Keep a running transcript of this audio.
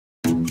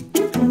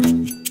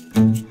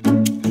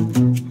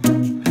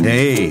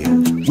Hey,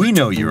 we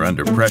know you're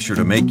under pressure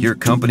to make your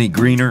company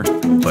greener,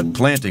 but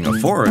planting a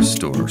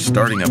forest or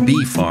starting a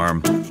bee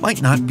farm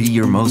might not be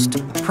your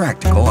most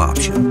practical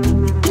option.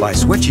 By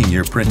switching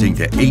your printing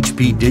to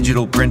HP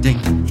Digital Printing,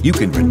 you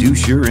can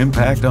reduce your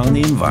impact on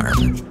the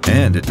environment.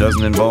 And it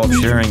doesn't involve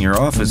sharing your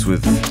office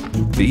with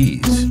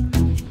bees.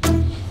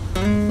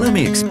 Let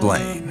me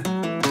explain.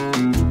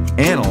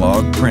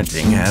 Analog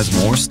printing has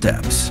more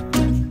steps,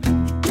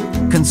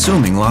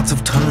 consuming lots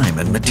of time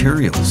and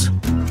materials,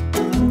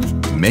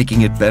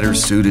 making it better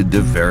suited to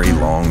very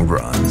long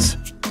runs.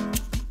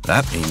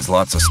 That means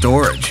lots of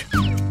storage,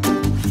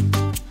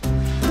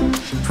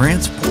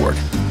 transport,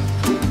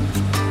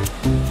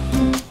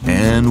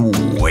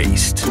 and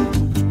waste.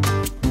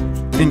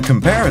 In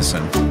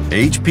comparison,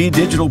 HP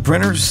Digital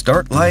printers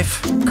start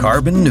life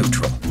carbon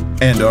neutral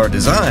and are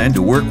designed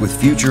to work with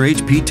future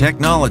HP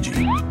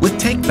technology with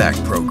take-back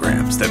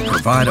programs that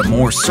provide a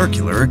more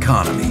circular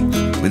economy.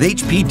 With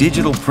HP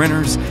Digital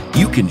printers,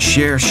 you can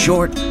share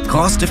short,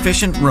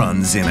 cost-efficient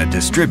runs in a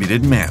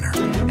distributed manner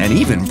and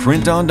even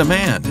print on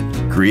demand,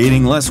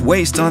 creating less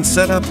waste on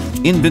setup,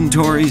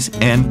 inventories,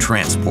 and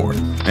transport.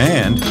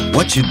 And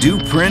what you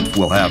do print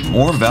will have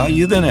more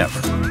value than ever.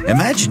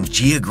 Imagine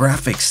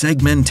geographic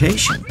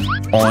segmentation,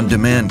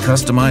 on-demand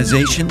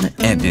customization,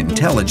 and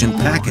intelligent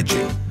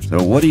packaging.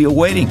 So what are you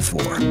waiting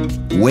for?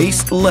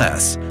 Waste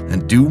less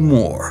and do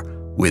more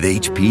with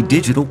HP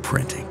Digital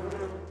Printing.